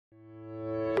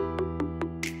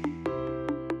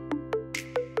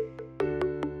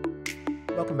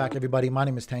Welcome back, everybody. My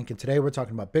name is Tank, and today we're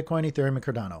talking about Bitcoin, Ethereum, and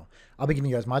Cardano. I'll be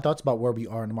giving you guys my thoughts about where we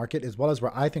are in the market, as well as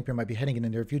where I think we might be heading in the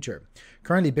near future.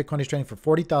 Currently, Bitcoin is trading for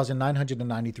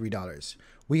 $40,993.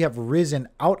 We have risen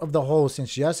out of the hole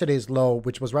since yesterday's low,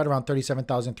 which was right around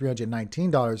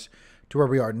 $37,319, to where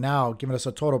we are now, giving us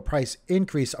a total price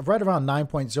increase of right around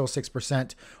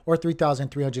 9.06% or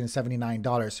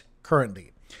 $3,379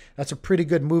 currently. That's a pretty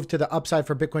good move to the upside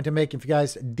for Bitcoin to make. If you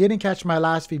guys didn't catch my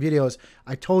last few videos,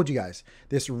 I told you guys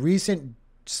this recent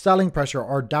selling pressure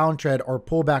or downtrend or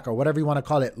pullback or whatever you want to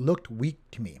call it looked weak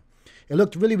to me. It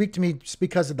looked really weak to me just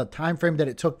because of the time frame that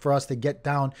it took for us to get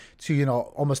down to,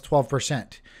 almost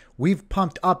 12%. We've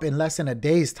pumped up in less than a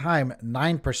day's time,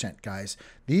 9%, guys.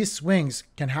 These swings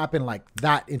can happen like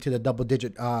that into the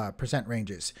double-digit percent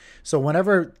ranges. So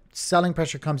whenever selling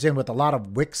pressure comes in with a lot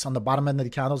of wicks on the bottom end of the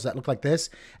candles that look like this,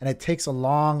 and it takes a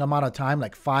long amount of time,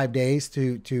 like 5 days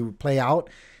to play out,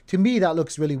 to me, that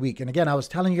looks really weak. And again, I was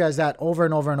telling you guys that over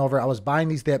and over and over. I was buying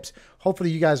these dips.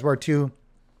 Hopefully you guys were too.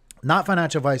 Not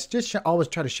financial advice, just always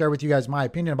try to share with you guys my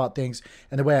opinion about things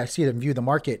and the way I see it and view the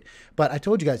market. But I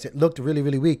told you guys it looked really,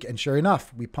 really weak. And sure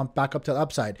enough, we pumped back up to the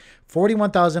upside.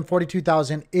 41,000,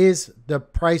 42,000 is the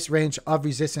price range of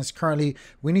resistance currently.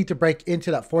 We need to break into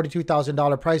that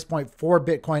 $42,000 price point for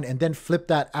Bitcoin and then flip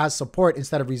that as support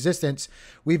instead of resistance.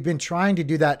 We've been trying to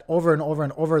do that over and over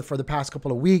and over for the past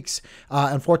couple of weeks.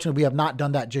 Unfortunately, we have not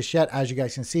done that just yet, as you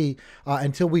guys can see.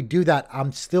 Until we do that,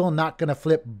 I'm still not going to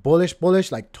flip bullish,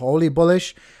 like totally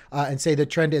bullish and say the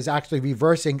trend is actually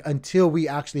reversing until we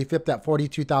actually flip that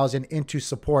 42,000 into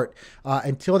support.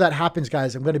 Until that happens,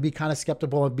 guys, I'm going to be kind of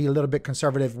skeptical and be a little bit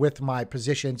conservative with my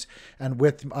positions and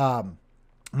with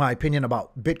my opinion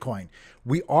about Bitcoin.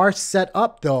 We are set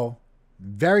up, though,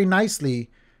 very nicely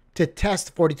to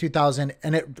test 42,000.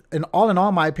 And all in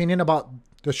all, my opinion about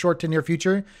the short to near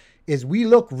future is we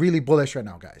look really bullish right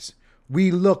now, guys.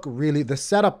 We look really, the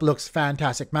setup looks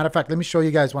fantastic. Matter of fact, let me show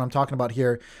you guys what I'm talking about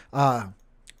here.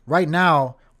 Right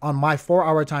now, on my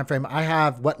 4-hour time frame, I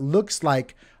have what looks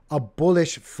like a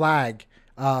bullish flag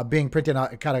being printed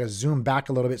out. Kind of zoom back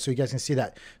a little bit so you guys can see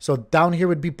that. So down here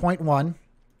would be 0.1.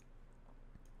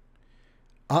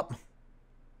 Up,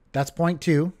 that's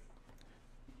 0.2.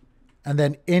 And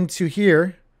then into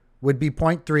here would be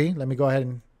 0.3. Let me go ahead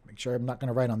and make sure I'm not going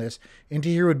to write on this. Into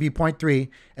here would be 0.3,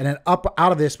 and then up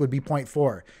out of this would be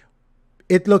 0.4.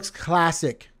 It looks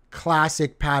classic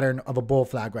pattern of a bull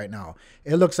flag right now.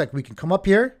 It looks like we can come up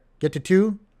here, get to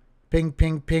 2, ping,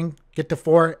 ping, ping, get to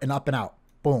 4, and up and out.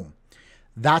 Boom.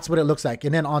 That's what it looks like.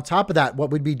 And then on top of that,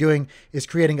 what we'd be doing is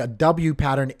creating a W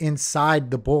pattern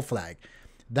inside the bull flag.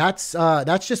 That's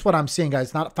just what I'm seeing,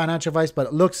 guys. Not financial advice, but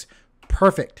it looks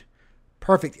perfect.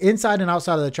 Perfect. Inside and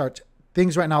outside of the charts.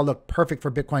 Things right now look perfect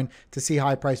for Bitcoin to see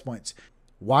high price points.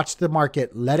 Watch the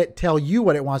market. Let it tell you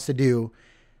what it wants to do,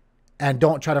 and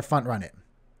don't try to front run it.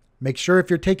 Make sure if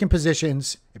you're taking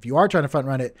positions, if you are trying to front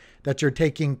run it, that you're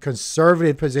taking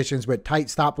conservative positions with tight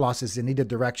stop losses in either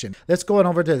direction. Let's go on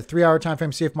over to the 3-hour time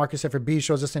frame, see if Market Cipher B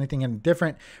shows us anything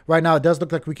different. Right now, it does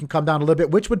look like we can come down a little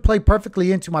bit, which would play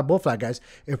perfectly into my bull flag, guys.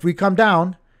 If we come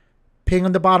down, ping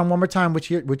on the bottom one more time,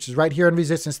 which is right here in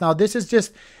resistance. Now, this is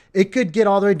just, it could get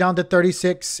all the way down to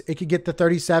 36. It could get to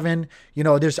 37.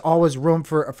 There's always room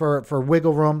for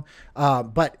wiggle room.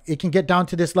 But it can get down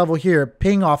to this level here,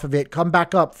 ping off of it, come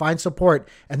back up, find support,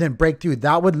 and then break through.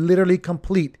 That would literally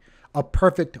complete a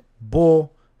perfect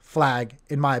bull flag,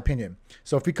 in my opinion.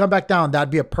 So if we come back down, that'd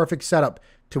be a perfect setup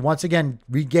to once again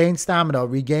regain stamina,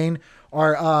 regain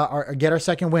or get our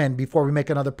second win before we make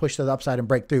another push to the upside and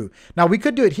break through. Now, we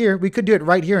could do it here. We could do it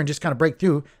right here and just kind of break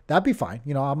through. That'd be fine.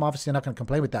 I'm obviously not going to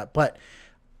complain with that. But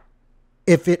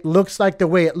if it looks like the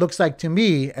way it looks like to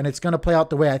me, and it's going to play out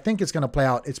the way I think it's going to play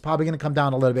out, it's probably going to come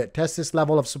down a little bit, test this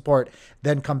level of support,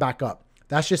 then come back up.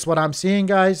 That's just what I'm seeing,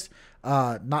 guys.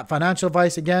 Not financial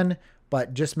advice again,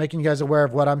 but just making you guys aware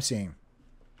of what I'm seeing.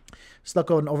 Let's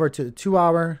look over to the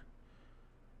 2-hour.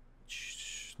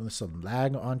 Some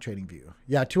lag on trading view.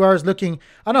 Yeah, 2 hours looking,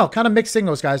 I don't know, kind of mixed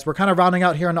signals, guys. We're kind of rounding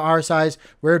out here on the RSIs.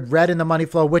 We're red in the money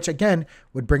flow, which again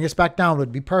would bring us back down,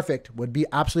 would be perfect, would be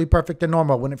absolutely perfect and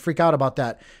normal. Wouldn't freak out about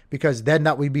that, because then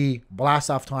that would be blast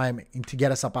off time to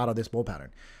get us up out of this bull pattern.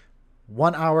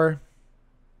 1 hour.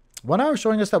 1 hour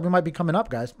showing us that we might be coming up,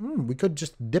 guys. We could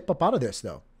just dip up out of this,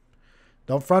 though.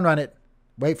 Don't front run it.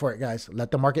 Wait for it, guys.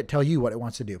 Let the market tell you what it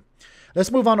wants to do. Let's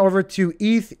move on over to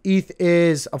ETH. ETH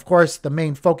is, of course, the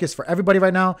main focus for everybody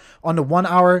right now. On the 1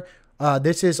 hour,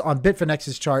 this is on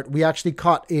Bitfinex's chart. We actually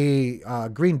caught a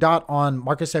green dot on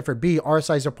Market Cipher B.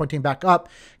 RSIs are pointing back up.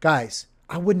 Guys,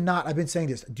 I've been saying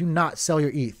this. Do not sell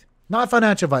your ETH. Not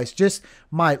financial advice, just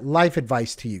my life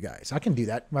advice to you guys. I can do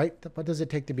that, right? What does it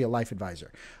take to be a life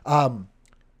advisor?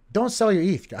 Don't sell your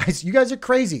ETH, guys. You guys are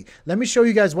crazy. Let me show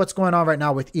you guys what's going on right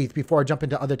now with ETH before I jump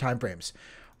into other time frames.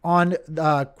 On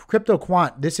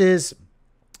Cryptoquant, this is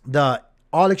the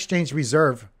all exchange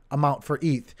reserve amount for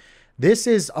ETH. This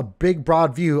is a big,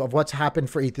 broad view of what's happened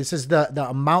for ETH. This is the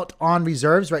amount on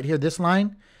reserves right here, this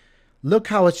line. Look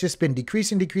how it's just been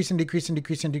decreasing. It's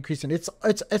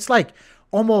like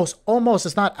almost,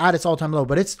 it's not at its all-time low,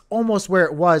 but it's almost where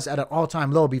it was at an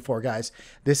all-time low before, guys.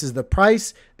 This is the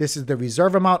price. This is the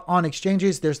reserve amount on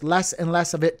exchanges. There's less and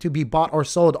less of it to be bought or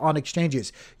sold on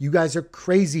exchanges. You guys are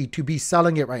crazy to be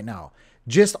selling it right now,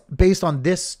 just based on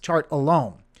this chart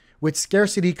alone. With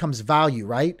scarcity comes value,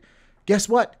 right? Guess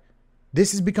what?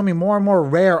 This is becoming more and more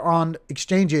rare on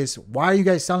exchanges. Why are you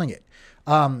guys selling it?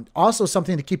 Also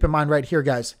something to keep in mind right here,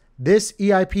 guys. This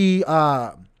EIP,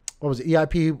 what was it?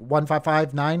 EIP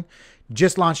 1559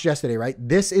 just launched yesterday, right?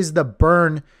 This is the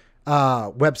burn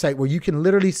website where you can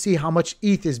literally see how much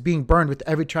ETH is being burned with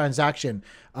every transaction.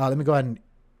 Let me go ahead and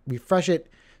refresh it.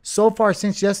 So far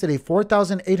since yesterday,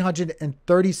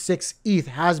 4,836 ETH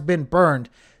has been burned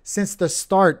since the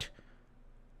start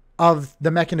of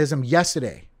the mechanism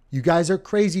yesterday. You guys are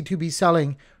crazy to be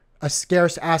selling a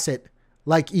scarce asset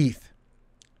like ETH.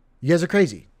 You guys are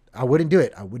crazy. I wouldn't do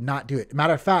it. I would not do it.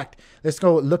 Matter of fact, let's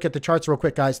go look at the charts real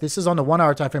quick, guys. This is on the 1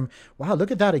 hour time frame. Wow,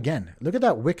 look at that again. Look at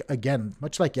that wick again,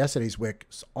 much like yesterday's wick.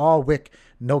 It's all wick,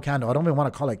 no candle. I don't even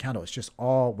want to call it candle. It's just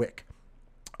all wick.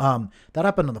 That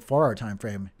happened on the 4 hour time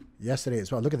frame yesterday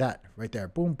as well. Look at that right there.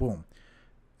 Boom, boom.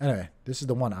 Anyway, this is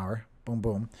the 1 hour. Boom,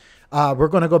 boom. We're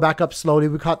going to go back up slowly.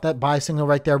 We caught that buy signal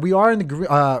right there. We are in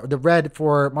the red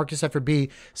for Market Cipher B.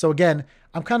 So again,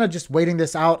 I'm kind of just waiting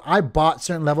this out. I bought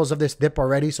certain levels of this dip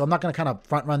already, so I'm not going to kind of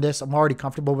front run this. I'm already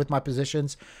comfortable with my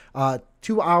positions.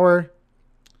 2 hour,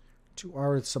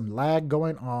 some lag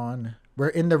going on. We're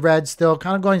in the red still,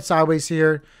 kind of going sideways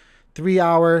here. 3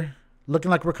 hour.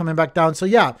 Looking like we're coming back down. So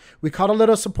yeah, we caught a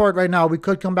little support right now. We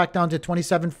could come back down to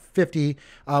 2750.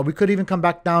 We could even come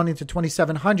back down into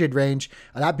 2700 range.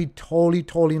 That'd be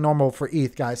totally normal for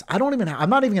ETH, guys. I'm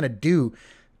not even going to do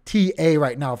TA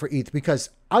right now for ETH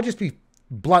because I'll just be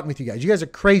blunt with you guys. You guys are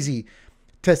crazy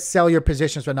to sell your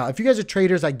positions right now. If you guys are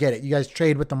traders, I get it. You guys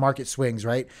trade with the market swings,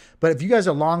 right? But if you guys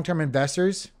are long-term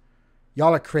investors,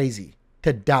 y'all are crazy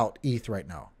to doubt ETH right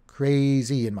now.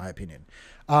 Crazy, in my opinion.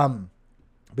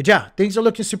 But yeah, things are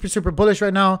looking super bullish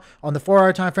right now on the 4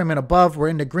 hour time frame and above. We're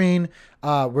in the green.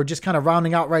 We're just kind of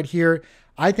rounding out right here.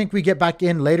 I think we get back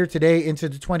in later today into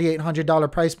the $2,800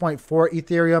 price point for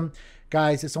Ethereum.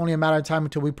 Guys, it's only a matter of time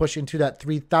until we push into that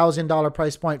 $3,000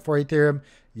 price point for Ethereum.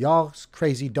 Y'all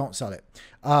crazy, don't sell it.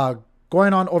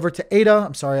 Going on over to ADA.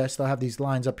 I'm sorry, I still have these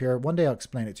lines up here. One day I'll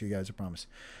explain it to you guys, I promise.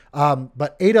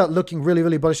 But ADA looking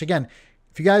really bullish. Again,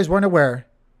 if you guys weren't aware,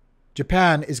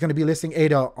 Japan is going to be listing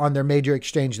ADA on their major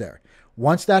exchange there.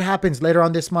 Once that happens later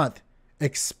on this month,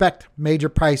 expect major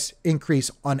price increase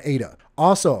on ADA.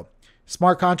 Also,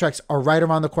 smart contracts are right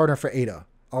around the corner for ADA.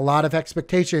 A lot of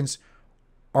expectations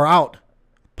are out.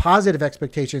 Positive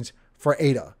expectations for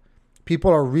ADA. People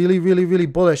are really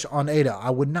bullish on ADA. I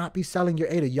would not be selling your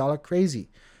ADA. Y'all are crazy.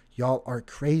 Y'all are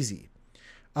crazy.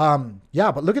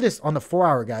 Yeah, but look at this on the 4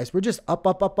 hour, guys. We're just up.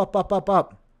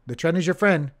 The trend is your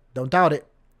friend. Don't doubt it.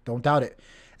 Don't doubt it.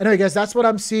 Anyway, guys, that's what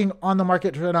I'm seeing on the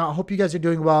market right now. I hope you guys are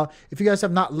doing well. If you guys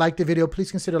have not liked the video, please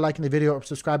consider liking the video or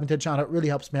subscribing to the channel. It really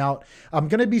helps me out. I'm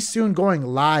going to be soon going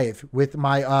live with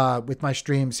my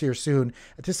streams here soon.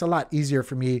 It's just a lot easier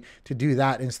for me to do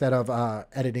that instead of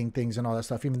editing things and all that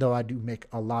stuff, even though I do make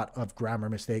a lot of grammar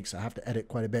mistakes. I have to edit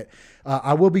quite a bit.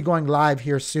 I will be going live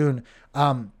here soon.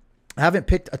 I haven't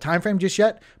picked a time frame just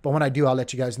yet, but when I do, I'll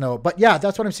let you guys know. But yeah,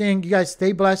 that's what I'm saying. You guys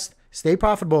stay blessed, stay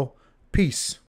profitable. Peace.